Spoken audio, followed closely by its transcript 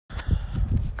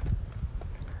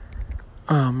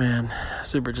Oh man,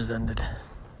 Super just ended.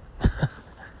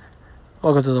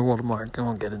 Welcome to the world of Mark. I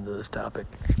won't get into this topic.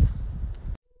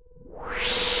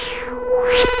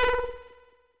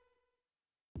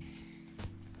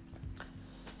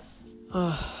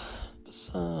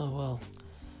 Well,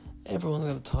 everyone's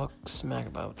gonna talk smack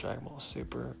about Dragon Ball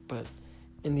Super, but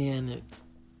in the end,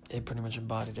 it pretty much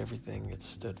embodied everything it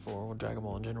stood for with Dragon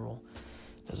Ball in general.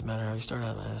 Doesn't matter how you start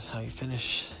out, how you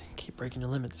finish, keep breaking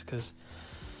your limits, because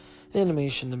the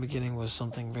animation in the beginning was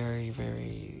something very,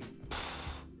 very,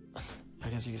 I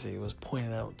guess you could say it was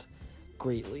pointed out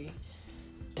greatly,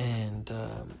 and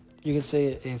you could say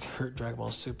it hurt Dragon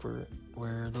Ball Super,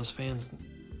 where those fans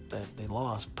that they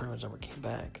lost pretty much never came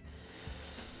back.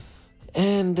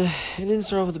 And it didn't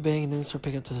start off with a bang, it didn't start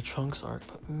picking up to the Trunks arc,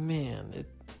 but man,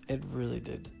 it really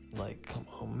did, come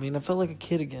home. I mean, I felt like a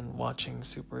kid again watching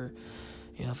Super.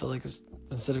 I felt like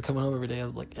instead of coming home every day, I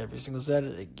was every single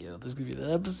Saturday, there's gonna be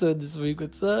an episode this week,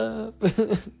 what's up?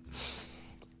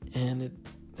 And it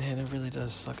really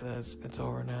does suck that it's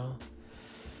over now.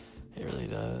 It really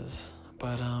does.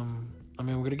 But, we're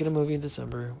gonna get a movie in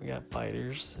December. We got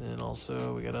Fighters, and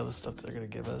also we got other stuff that they're gonna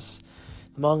give us.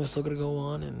 The manga's still gonna go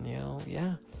on, and,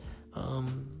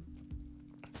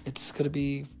 it's gonna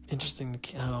be interesting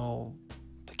how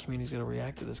the community's gonna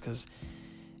react to this, because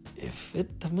if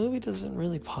the movie doesn't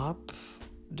really pop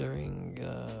during,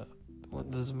 if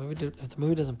the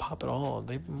movie doesn't pop at all,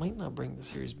 they might not bring the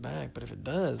series back, but if it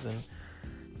does, then,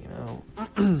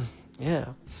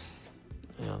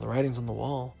 the writing's on the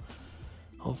wall.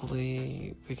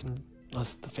 Hopefully the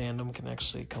fandom can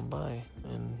actually come by,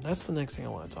 and that's the next thing I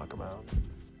want to talk about.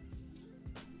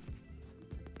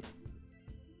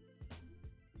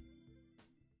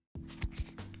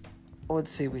 I would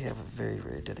say we have a very,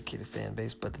 very dedicated fan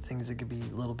base, but the things that could be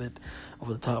a little bit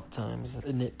over the top times,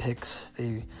 the nitpicks,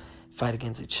 they fight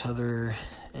against each other,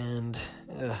 and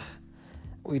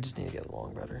we just need to get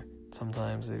along better.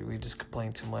 Sometimes we just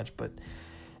complain too much, but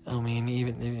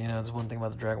even it's one thing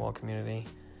about the Dragon Ball community.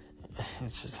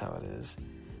 It's just how it is,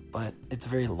 but it's a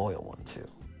very loyal one too.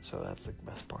 So that's the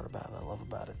best part about it. I love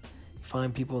about it. You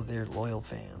find people, they're loyal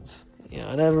fans.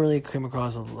 I never really came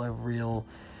across a real,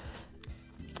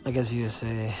 I guess you could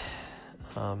say,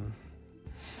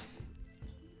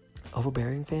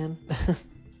 overbearing fan.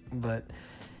 But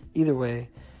either way,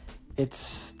 the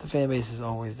fan base is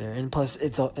always there, and plus,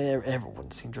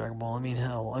 everyone's seen Dragon Ball.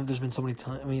 Hell, there's been so many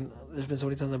times. I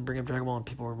bring up Dragon Ball and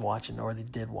people are watching, or they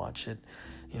did watch it,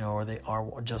 or they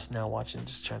are just now watching,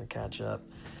 just trying to catch up,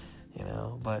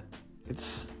 But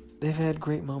they've had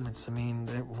great moments.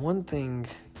 One thing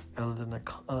other than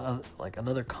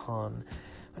another con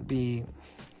would be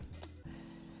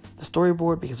the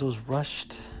storyboard, because it was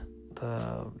rushed.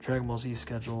 The Dragon Ball Z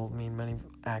schedule, many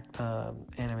key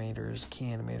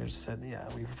animators said,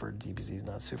 we prefer DBZs,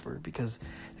 not Super, because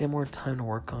they had more time to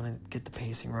work on it, get the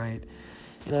pacing right,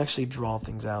 and actually draw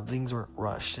things out. Things weren't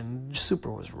rushed, and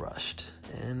Super was rushed,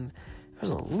 and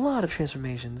there's a lot of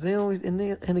transformations. They always,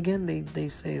 they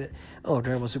say that,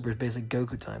 Dragon Ball Super is basically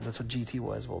Goku time. That's what GT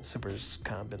was. Well, Super's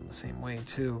kind of been the same way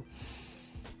too.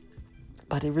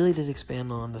 But it really did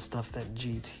expand on the stuff that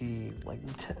GT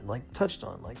touched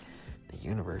on, like the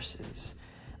universes,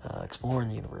 exploring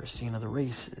the universe, seeing other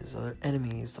races, other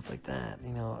enemies, stuff like that.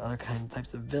 Other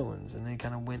types of villains, and they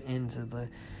kind of went into the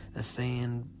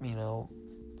Saiyan,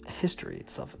 history and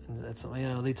stuff. And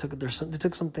they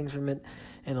took some things from it,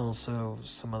 and also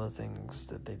some other things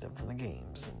that they did from the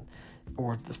games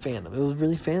or the fandom. It was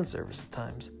really fan service at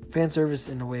times. Fan service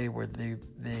in a way where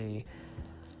they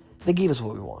gave us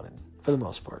what we wanted, for the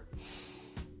most part.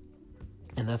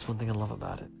 And that's one thing I love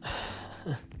about it.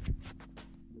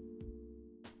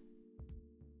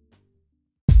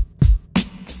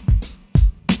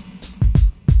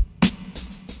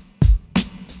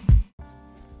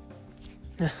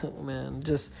 Oh, man,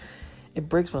 it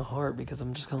breaks my heart, because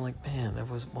I'm just kind of man,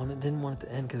 didn't want it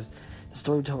to end, because the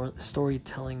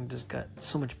storytelling just got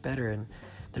so much better, and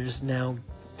they're just now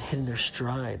hitting their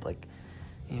stride.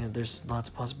 There's lots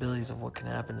of possibilities of what can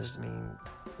happen. These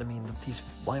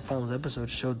Life Finals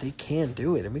episodes showed they can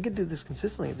do it, and we could do this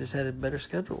consistently if they just had a better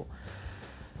schedule,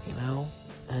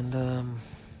 and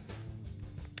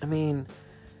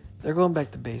they're going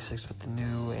back to basics with the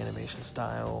new animation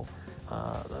style.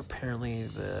 Apparently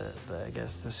the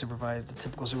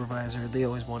typical supervisor, they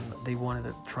wanted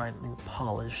to try a new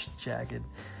polished, jagged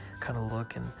kind of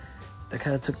look, and that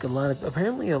kind of took a lot of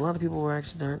people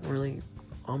aren't really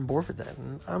on board for that.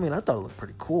 And I thought it looked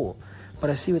pretty cool, but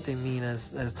I see what they mean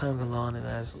as time goes on, and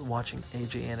as watching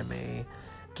AJ Anime,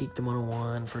 Geekdom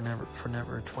 101,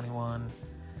 Forever 21,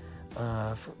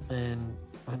 and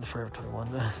Forever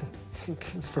 21,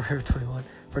 Forever 21,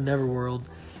 for Neverworld.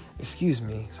 Excuse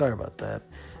me, sorry about that.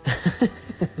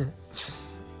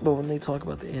 But when they talk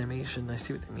about the animation, I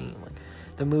see what they mean. Like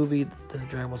the movie, the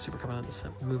Dragon Ball Super coming out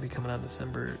in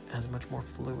December has a much more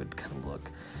fluid kind of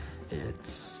look.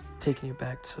 It's taking you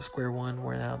back to square one,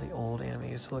 where now the old anime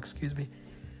used to look. Excuse me.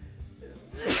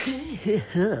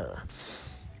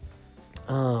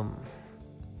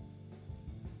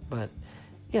 But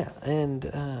yeah, and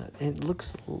it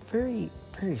looks very,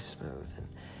 very smooth and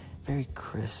very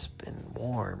crisp and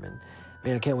warm, and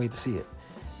man, I can't wait to see it.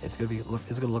 It's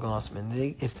gonna look awesome. And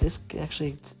if this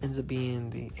actually ends up being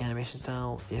the animation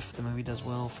style, if the movie does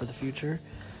well for the future,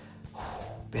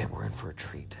 man, we're in for a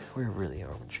treat. We really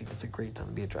are in for a treat. It's a great time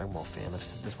to be a Dragon Ball fan. I've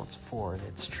said this once before, and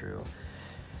it's true.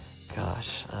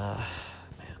 Gosh, man,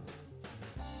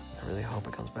 I really hope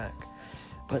it comes back.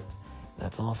 But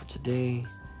that's all for today.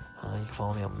 You can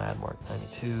follow me on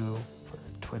MadMark92 for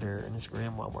Twitter and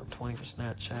Instagram, WildMark20 for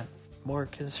Snapchat,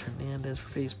 Marcus Hernandez for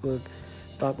Facebook.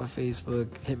 Stalk my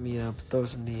Facebook, hit me up, throw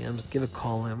some DMs, give a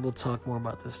call in. We'll talk more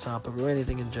about this topic or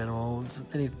anything in general.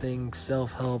 Anything,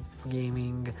 self-help,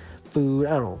 gaming, food,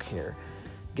 I don't care.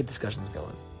 Get discussions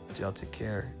going. But y'all take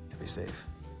care and be safe.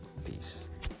 Peace.